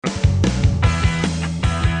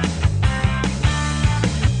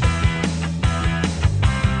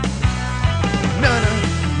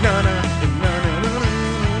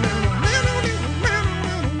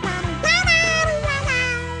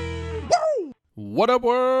Whaddup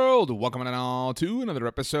World? Welcome on all to another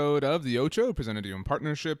episode of the Ocho, presented to you in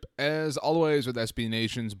partnership, as always, with SB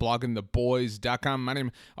Nation's bloggingtheboys.com. My name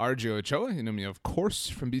is RJ Ochoa. You know me, of course,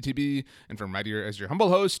 from BTB and from right here as your humble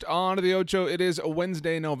host on the Ocho. It is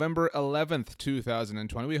Wednesday, November 11th,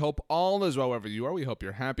 2020. We hope all is well wherever you are. We hope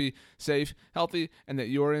you're happy, safe, healthy, and that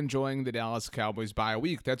you're enjoying the Dallas Cowboys bye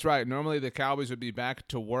week. That's right. Normally, the Cowboys would be back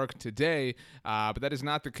to work today, but that is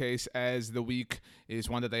not the case, as the week is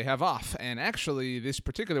one that they have off. And actually, this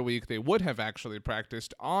particular week, they would have actually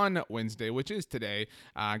practiced on Wednesday, which is today,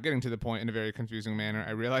 getting to the point in a very confusing manner.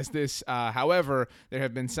 I realize this. However, there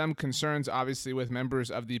have been some concerns, obviously, with members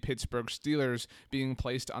of the Pittsburgh Steelers being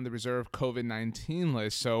placed on the reserve COVID-19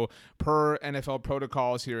 list. So per NFL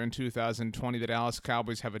protocols here in 2020, the Dallas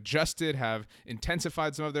Cowboys have adjusted, have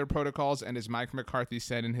intensified some of their protocols, and as Mike McCarthy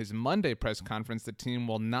said in his Monday press conference, the team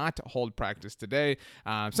will not hold practice today.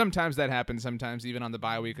 Sometimes that happens. Sometimes even on the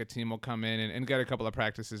bye week, a team will come in and get a couple of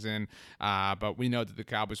practices in, but we know that the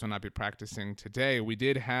Cowboys will not be practicing today. We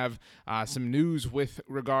did have some news with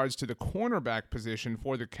regards to the cornerback position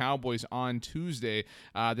for the Cowboys on Tuesday.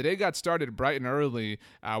 The day got started bright and early.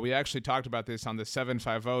 We actually talked about this on the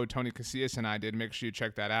 750. Tony Casillas and I did. Make sure you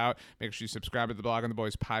check that out. Make sure you subscribe to the Blog on the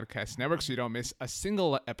Boys Podcast Network so you don't miss a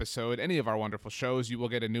single episode, any of our wonderful shows. You will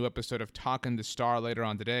get a new episode of Talking the Star later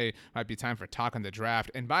on today. Might be time for Talking the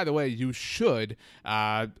Draft. And by the way, you should.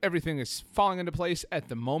 Everything is falling into place at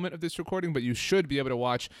the moment of this recording, but you should be able to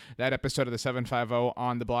watch that episode of the 750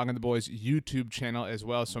 on the Blog on the Boys YouTube channel as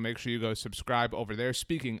well, so make sure you go subscribe over there.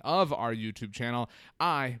 Speaking of our YouTube channel,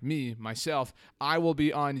 myself, I will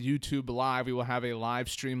be on YouTube Live. We will have a live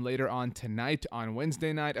stream later on tonight on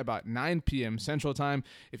Wednesday night about 9 p.m. Central Time.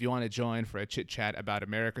 If you want to join for a chit-chat about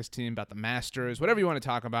America's team, about the Masters, whatever you want to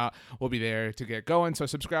talk about, we'll be there to get going, so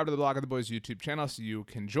subscribe to the Blog on the Boys YouTube channel so you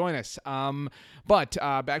can join us. But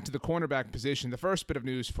back to the cornerback position. The first bit of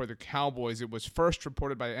news for the Cowboys, it was first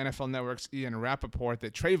reported by NFL Network's Ian Rappaport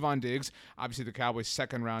that Trevon Diggs, obviously the Cowboys'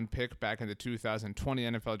 second-round pick back in the 2020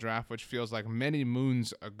 NFL Draft, which feels like many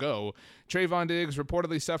moons ago, Trevon Diggs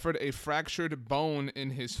reportedly suffered a fractured bone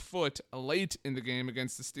in his foot late in the game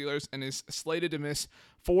against the Steelers and is slated to miss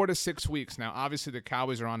 4 to 6 weeks. Now, obviously, the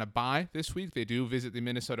Cowboys are on a bye this week. They do visit the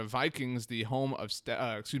Minnesota Vikings, the home of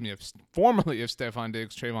formerly of Stefon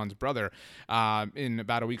Diggs, Trevon's brother, in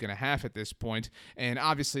about a week and a half at this point. And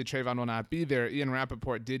obviously, Trevon will not be there. Ian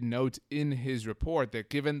Rappaport did note in his report that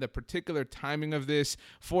given the particular timing of this,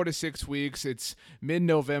 4 to 6 weeks, it's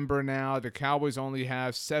mid-November now. The Cowboys only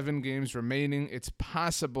have 7 games remaining. It's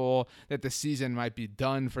possible that the season might be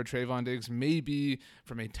done for Trevon Diggs. Maybe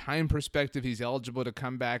from a time perspective, he's eligible to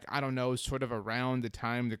come back, I don't know, sort of around the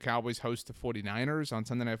time the Cowboys host the 49ers on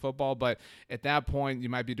Sunday Night Football. But at that point, you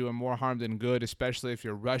might be doing more harm than good, especially if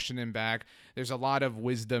you're rushing him back. There's a lot of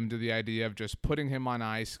wisdom to the idea of just putting him on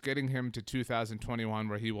ice, getting him to 2021,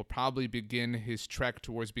 where he will probably begin his trek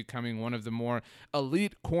towards becoming one of the more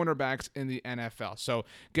elite cornerbacks in the NFL. So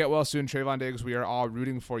get well soon, Trevon Diggs. We are all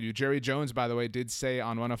rooting for you. Jerry Jones, by the way, did say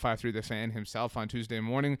on 105.3 The Fan himself on Tuesday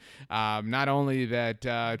morning, not only that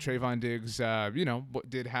Trevon Diggs,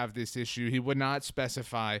 did have this issue, he would not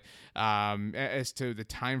specify as to the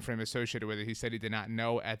time frame associated with it. He said he did not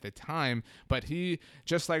know at the time, but he,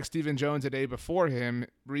 just like Stephen Jones a day before him,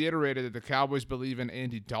 reiterated that the Cowboys believe in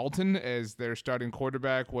Andy Dalton as their starting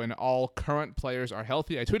quarterback when all current players are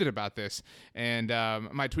healthy. I tweeted about this, and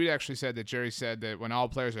my tweet actually said that Jerry said that when all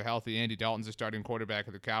players are healthy, Andy Dalton's the starting quarterback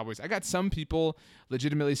of the Cowboys. I got some people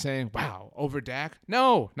legitimately saying, wow, over Dak?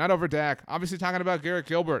 No, not over Dak. Obviously talking about Garrett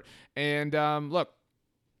Gilbert. And look,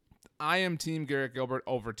 I am Team Garrett Gilbert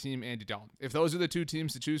over Team Andy Dalton. If those are the two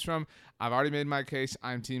teams to choose from, I've already made my case.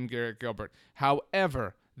 I'm Team Garrett Gilbert.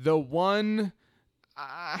 However, the one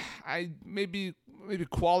maybe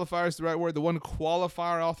qualifier is the right word. The one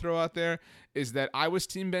qualifier I'll throw out there is that I was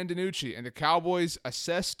Team Ben DiNucci, and the Cowboys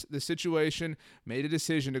assessed the situation, made a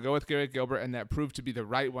decision to go with Garrett Gilbert, and that proved to be the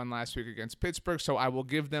right one last week against Pittsburgh. So I will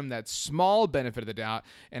give them that small benefit of the doubt,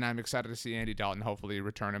 and I'm excited to see Andy Dalton hopefully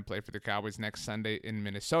return and play for the Cowboys next Sunday in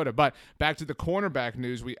Minnesota. But back to the cornerback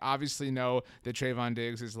news, we obviously know that Trevon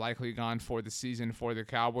Diggs is likely gone for the season for the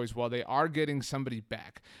Cowboys. Well, they are getting somebody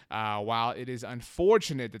back. While it is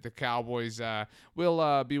unfortunate that the Cowboys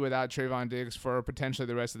will be without Trevon Diggs for potentially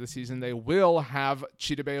the rest of the season, they will have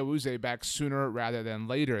Chidobe Awuzie back sooner rather than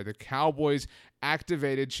later. The Cowboys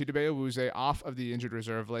activated Chidobe Awuzie off of the injured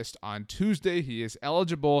reserve list on Tuesday. He is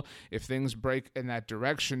eligible, if things break in that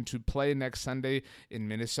direction, to play next Sunday in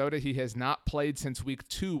Minnesota. He has not played since week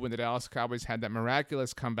 2 when the Dallas Cowboys had that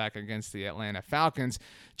miraculous comeback against the Atlanta Falcons.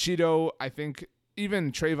 Chido, I think,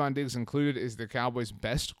 even Trevon Diggs included, is the Cowboys'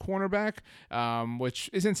 best cornerback, which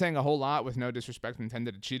isn't saying a whole lot with no disrespect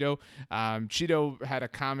intended to Chido. Chido had a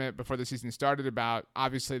comment before the season started about,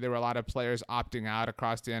 obviously, there were a lot of players opting out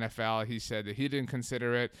across the NFL. He said that he didn't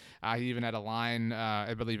consider it. He even had a line,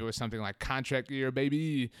 I believe it was something like contract year,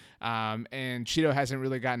 baby. And Chido hasn't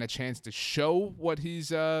really gotten a chance to show what he's,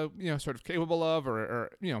 sort of capable of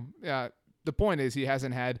the point is he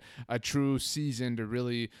hasn't had a true season to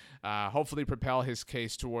really hopefully propel his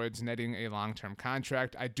case towards netting a long-term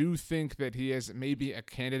contract. I do think that he is maybe a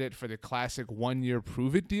candidate for the classic one-year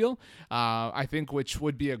prove-it deal, I think, which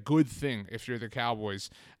would be a good thing if you're the Cowboys,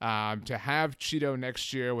 to have Chido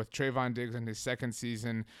next year with Trevon Diggs in his second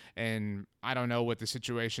season. And I don't know what the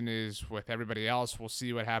situation is with everybody else. We'll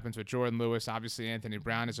see what happens with Jordan Lewis. Obviously, Anthony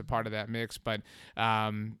Brown is a part of that mix, but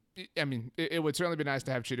it would certainly be nice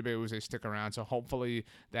to have Chidobe Awuzie stick around, so hopefully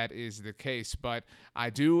that is the case. But I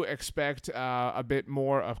do expect a bit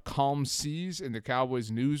more of calm seas in the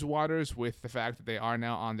Cowboys news waters with the fact that they are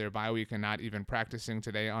now on their bye week and not even practicing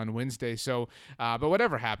today on Wednesday. So, but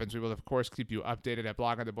whatever happens, we will, of course, keep you updated at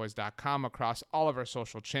bloggingtheboys.com across all of our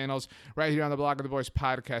social channels, right here on the Blogging the Boys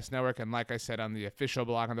podcast network, and like I said, on the official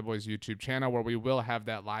Blogging the Boys YouTube channel, where we will have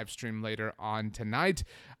that live stream later on tonight.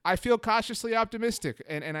 I feel cautiously optimistic,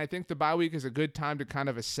 and I think the bye week is a good time to kind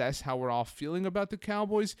of assess how we're all feeling about the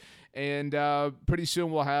Cowboys, and pretty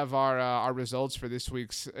soon we'll have our results for this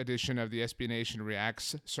week's edition of the SB Nation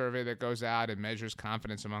Reacts survey that goes out and measures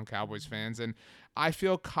confidence among Cowboys fans, and I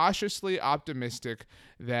feel cautiously optimistic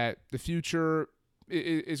that the future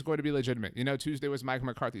is going to be legitimate. Tuesday was Mike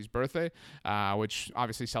McCarthy's birthday, which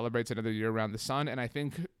obviously celebrates another year around the sun, and I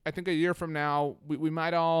think a year from now we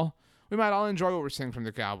might all enjoy what we're seeing from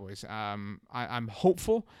the Cowboys. I'm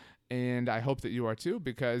hopeful, and I hope that you are too,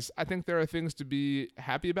 because I think there are things to be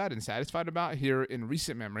happy about and satisfied about here in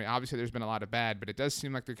recent memory. Obviously, there's been a lot of bad, but it does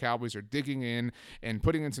seem like the Cowboys are digging in and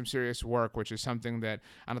putting in some serious work, which is something that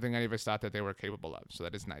I don't think any of us thought that they were capable of. So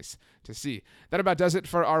that is nice to see. That about does it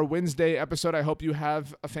for our Wednesday episode. I hope you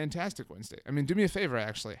have a fantastic Wednesday. Do me a favor,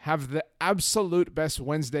 actually. Have the absolute best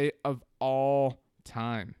Wednesday of all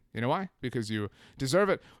time. You know why? Because you deserve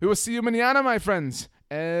it. We will see you mañana, my friends.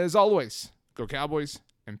 As always, go Cowboys,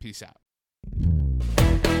 and peace out.